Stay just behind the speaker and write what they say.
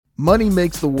Money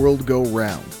makes the world go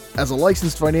round. As a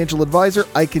licensed financial advisor,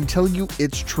 I can tell you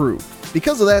it's true.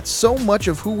 Because of that, so much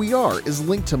of who we are is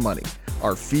linked to money.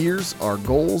 Our fears, our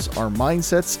goals, our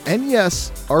mindsets, and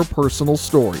yes, our personal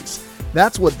stories.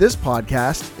 That's what this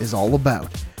podcast is all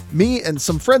about. Me and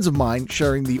some friends of mine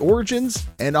sharing the origins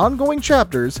and ongoing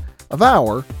chapters of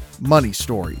our money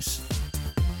stories.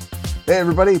 Hey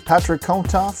everybody, Patrick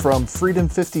Conta from Freedom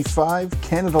 55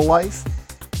 Canada Life,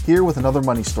 here with another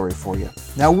money story for you.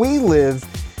 Now, we live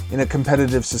in a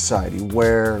competitive society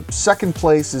where second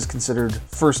place is considered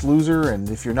first loser, and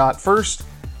if you're not first,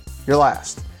 you're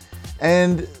last.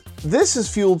 And this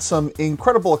has fueled some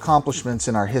incredible accomplishments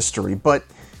in our history, but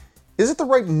is it the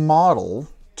right model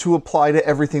to apply to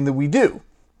everything that we do?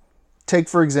 Take,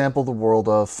 for example, the world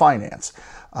of finance.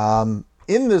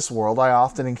 In this world, I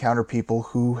often encounter people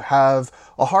who have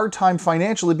a hard time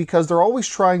financially because they're always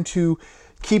trying to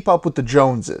keep up with the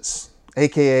Joneses,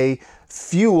 aka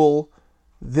fuel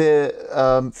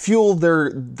themselves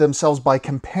by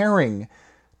comparing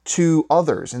to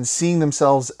others and seeing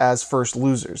themselves as first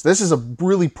losers. This is a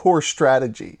really poor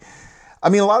strategy. I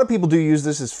mean, a lot of people do use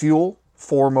this as fuel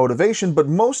for motivation, but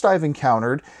most I've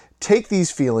encountered take these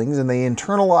feelings and they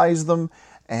internalize them,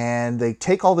 and they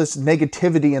take all this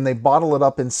negativity and they bottle it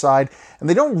up inside, and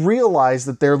they don't realize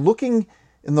that they're looking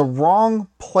in the wrong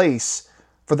place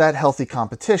for that healthy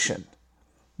competition.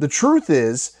 The truth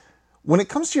is, when it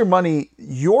comes to your money,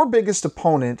 your biggest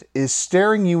opponent is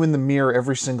staring you in the mirror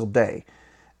every single day.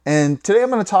 And today I'm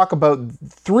going to talk about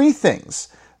 3 things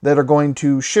that are going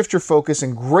to shift your focus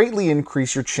and greatly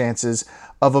increase your chances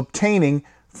of obtaining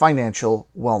financial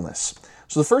wellness.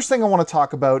 So the first thing I want to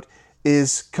talk about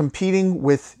is competing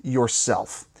with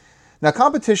yourself. Now,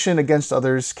 competition against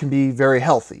others can be very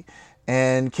healthy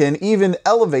and can even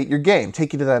elevate your game,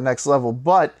 take you to that next level,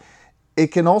 but it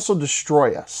can also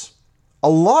destroy us. A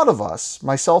lot of us,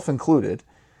 myself included,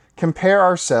 compare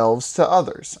ourselves to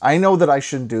others. I know that I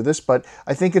shouldn't do this, but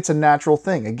I think it's a natural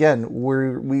thing. Again,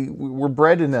 we're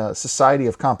bred in a society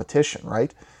of competition,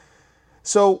 right?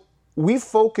 So we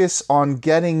focus on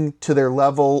getting to their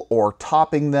level or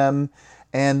topping them.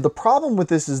 And the problem with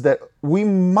this is that we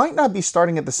might not be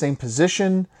starting at the same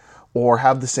position or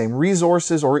have the same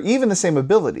resources or even the same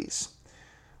abilities.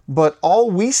 But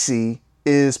all we see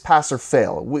is pass or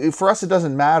fail. For us, it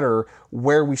doesn't matter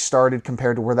where we started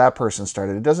compared to where that person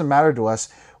started. It doesn't matter to us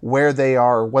where they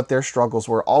are, what their struggles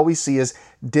were. All we see is,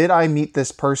 did I meet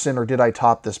this person or did I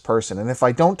top this person? And if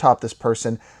I don't top this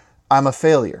person, I'm a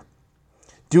failure.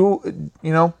 Do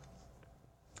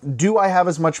I have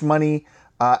as much money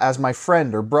as my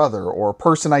friend or brother or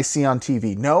person I see on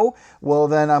TV? No? Well,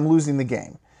 then I'm losing the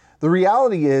game. The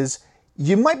reality is,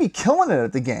 you might be killing it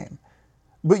at the game,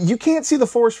 but you can't see the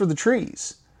forest for the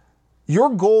trees. Your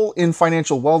goal in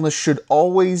financial wellness should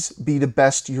always be to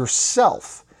best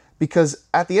yourself, because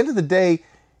at the end of the day,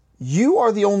 you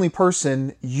are the only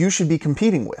person you should be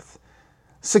competing with.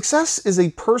 Success is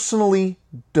a personally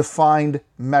defined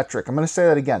metric. I'm going to say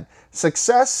that again.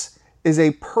 Success is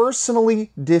a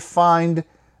personally defined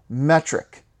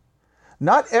metric.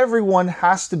 Not everyone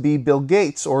has to be Bill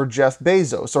Gates or Jeff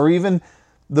Bezos or even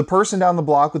the person down the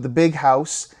block with the big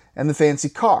house and the fancy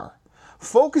car.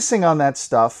 Focusing on that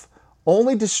stuff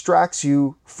only distracts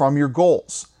you from your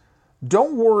goals.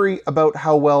 Don't worry about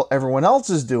how well everyone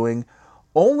else is doing.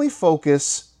 Only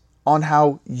focus on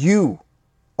how you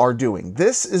are doing.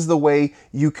 This is the way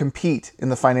you compete in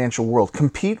the financial world.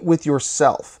 Compete with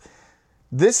yourself.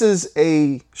 This is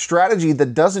a strategy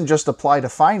that doesn't just apply to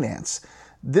finance.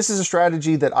 This is a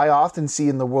strategy that I often see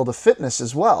in the world of fitness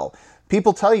as well.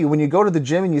 People tell you, when you go to the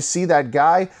gym and you see that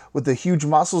guy with the huge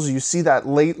muscles, you see that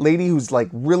lady who's like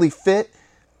really fit,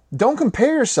 don't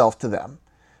compare yourself to them.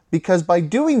 Because by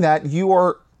doing that, you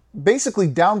are basically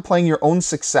downplaying your own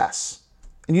success.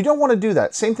 And you don't want to do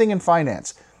that. Same thing in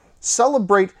finance.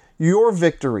 Celebrate your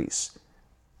victories.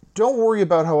 Don't worry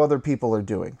about how other people are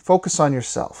doing. Focus on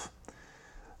yourself.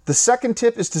 The second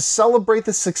tip is to celebrate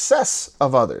the success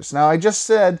of others. Now, I just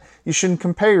said you shouldn't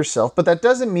compare yourself, but that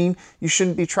doesn't mean you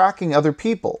shouldn't be tracking other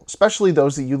people, especially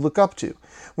those that you look up to.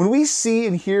 When we see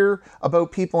and hear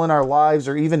about people in our lives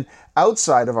or even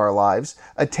outside of our lives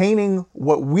attaining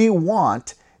what we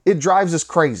want, it drives us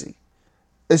crazy,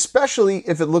 especially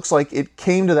if it looks like it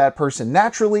came to that person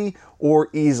naturally or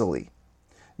easily.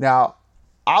 Now,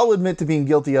 I'll admit to being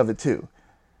guilty of it too,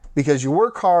 because you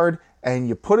work hard and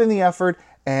you put in the effort,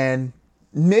 and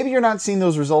maybe you're not seeing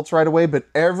those results right away, but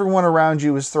everyone around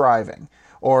you is thriving.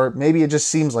 Or maybe it just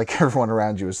seems like everyone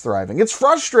around you is thriving. It's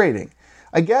frustrating.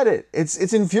 I get it.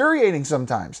 It's infuriating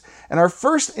sometimes. And our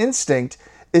first instinct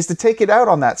is to take it out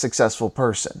on that successful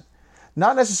person.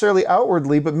 Not necessarily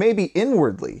outwardly, but maybe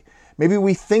inwardly. Maybe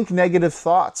we think negative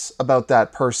thoughts about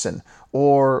that person,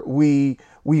 or we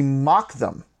mock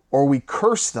them, or we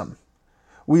curse them.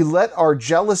 We let our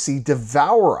jealousy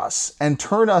devour us and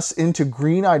turn us into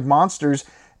green-eyed monsters.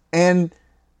 And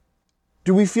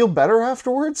do we feel better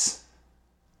afterwards?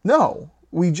 No,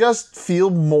 we just feel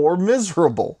more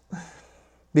miserable,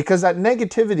 because that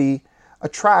negativity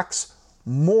attracts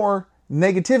more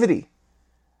negativity.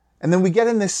 And then we get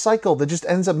in this cycle that just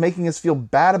ends up making us feel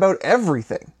bad about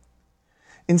everything.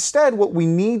 Instead, what we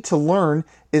need to learn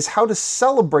is how to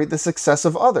celebrate the success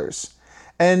of others.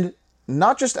 And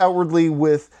not just outwardly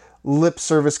with lip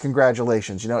service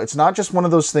congratulations. It's not just one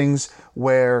of those things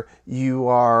where you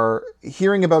are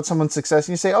hearing about someone's success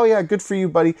and you say, oh yeah, good for you,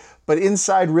 buddy. But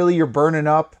inside, really, you're burning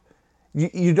up.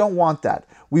 You don't want that.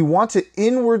 We want to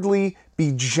inwardly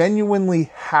be genuinely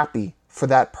happy for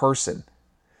that person,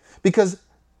 because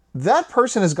that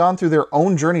person has gone through their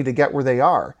own journey to get where they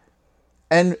are.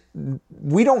 And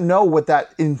we don't know what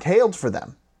that entailed for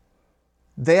them.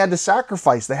 They had to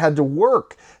sacrifice, they had to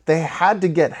work, they had to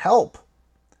get help.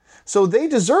 So they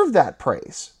deserve that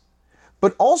praise.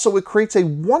 But also it creates a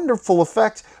wonderful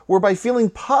effect whereby feeling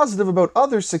positive about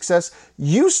others' success,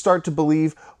 you start to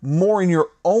believe more in your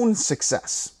own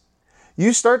success.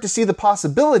 You start to see the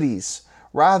possibilities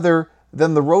rather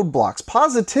than the roadblocks.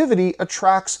 Positivity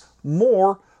attracts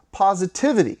more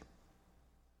positivity.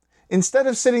 Instead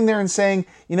of sitting there and saying,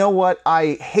 you know what,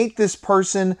 I hate this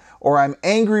person, or I'm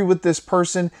angry with this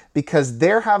person because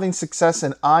they're having success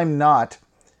and I'm not.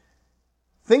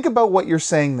 Think about what you're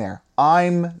saying there.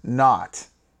 I'm not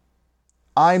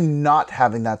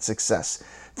having that success.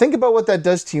 Think about what that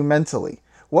does to you mentally.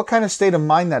 What kind of state of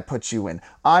mind that puts you in.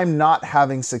 I'm not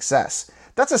having success.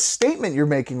 That's a statement you're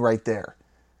making right there.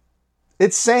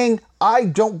 It's saying, I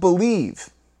don't believe.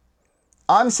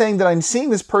 I'm saying that I'm seeing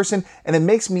this person and it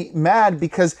makes me mad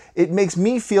because it makes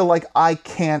me feel like I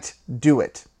can't do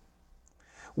it.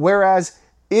 Whereas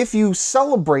if you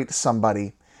celebrate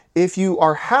somebody, if you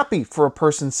are happy for a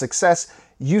person's success,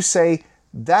 you say,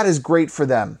 that is great for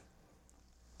them.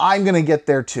 I'm going to get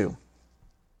there too.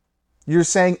 You're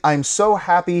saying, I'm so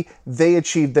happy they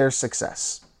achieved their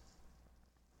success.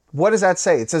 What does that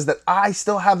say? It says that I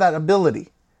still have that ability.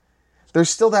 There's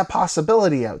still that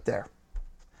possibility out there.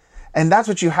 And that's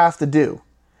what you have to do.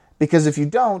 Because if you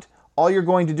don't, all you're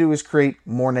going to do is create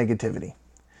more negativity.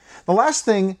 The last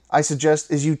thing I suggest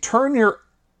is you turn your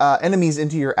enemies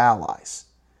into your allies.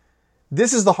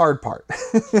 This is the hard part.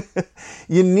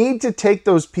 You need to take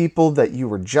those people that you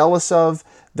were jealous of,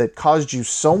 that caused you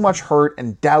so much hurt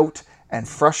and doubt and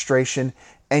frustration,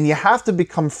 and you have to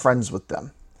become friends with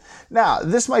them. Now,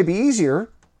 this might be easier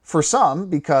for some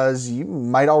because you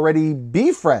might already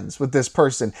be friends with this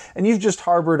person and you've just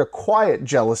harbored a quiet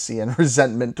jealousy and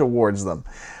resentment towards them.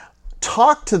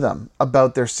 Talk to them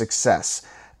about their success.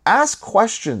 Ask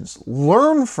questions.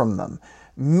 Learn from them.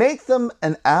 Make them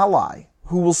an ally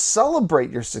who will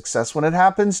celebrate your success when it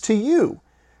happens to you.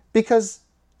 Because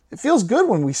it feels good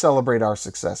when we celebrate our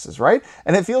successes, right?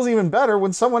 And it feels even better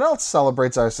when someone else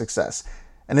celebrates our success.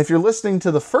 And if you're listening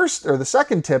to the first or the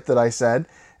second tip that I said,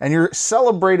 and you're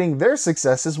celebrating their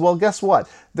successes, well, guess what?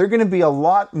 They're going to be a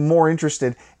lot more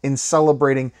interested in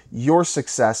celebrating your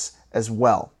success as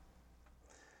well.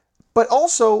 But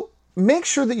also, make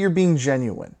sure that you're being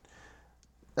genuine.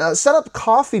 Set up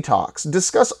coffee talks,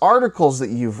 discuss articles that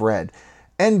you've read,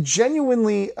 and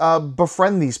genuinely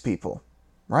befriend these people,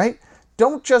 right?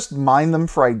 Don't just mine them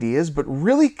for ideas, but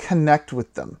really connect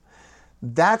with them.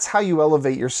 That's how you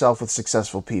elevate yourself with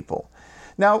successful people.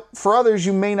 Now, for others,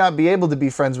 you may not be able to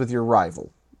be friends with your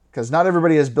rival, because not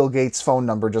everybody has Bill Gates' phone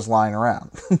number just lying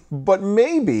around. But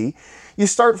maybe you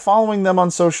start following them on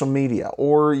social media,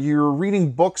 or you're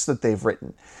reading books that they've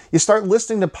written. You start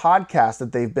listening to podcasts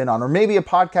that they've been on, or maybe a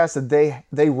podcast that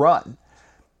they run.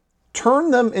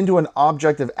 Turn them into an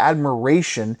object of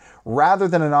admiration rather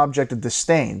than an object of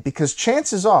disdain, because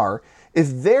chances are, if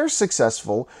they're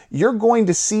successful, you're going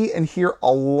to see and hear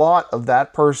a lot of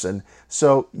that person.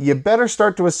 So you better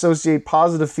start to associate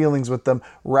positive feelings with them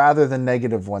rather than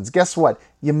negative ones. Guess what?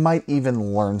 You might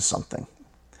even learn something.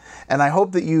 And I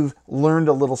hope that you've learned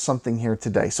a little something here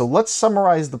today. So let's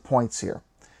summarize the points here.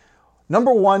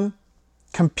 Number 1,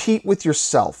 compete with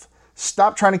yourself.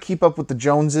 Stop trying to keep up with the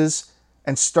Joneses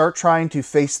and start trying to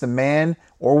face the man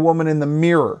or woman in the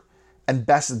mirror and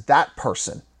best that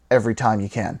person every time you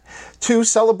can. 2,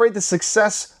 celebrate the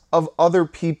success of other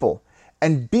people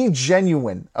and be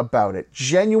genuine about it.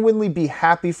 Genuinely be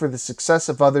happy for the success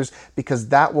of others, because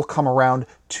that will come around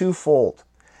twofold.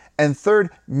 And 3rd,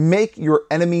 make your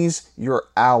enemies your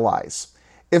allies.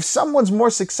 If someone's more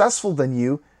successful than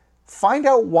you, Find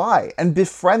out why and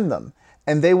befriend them,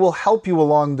 and they will help you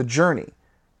along the journey,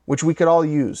 which we could all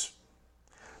use.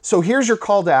 So here's your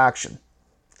call to action.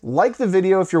 Like the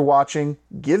video if you're watching,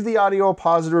 give the audio a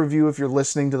positive review if you're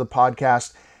listening to the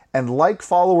podcast, and like,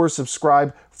 follow, or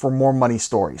subscribe for more money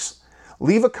stories.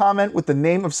 Leave a comment with the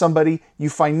name of somebody you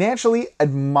financially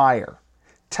admire.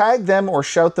 Tag them or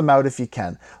shout them out if you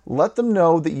can. Let them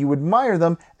know that you admire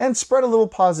them and spread a little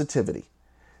positivity.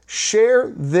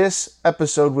 Share this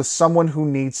episode with someone who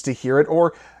needs to hear it,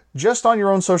 or just on your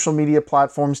own social media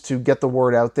platforms to get the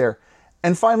word out there.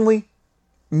 And finally,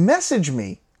 message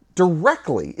me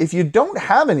directly if you don't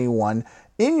have anyone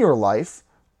in your life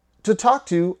to talk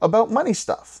to about money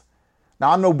stuff.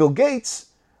 Now, I'm no Bill Gates,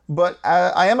 but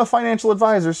I am a financial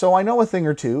advisor, so I know a thing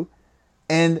or two.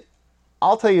 And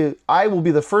I'll tell you, I will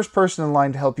be the first person in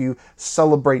line to help you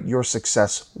celebrate your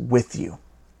success with you.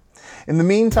 In the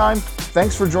meantime,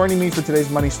 thanks for joining me for today's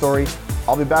money story.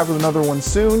 I'll be back with another one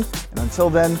soon. And until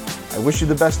then, I wish you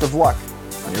the best of luck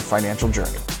on your financial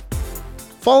journey.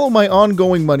 Follow my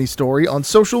ongoing money story on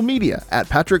social media at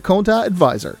Patrick Conta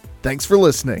Advisor. Thanks for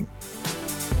listening.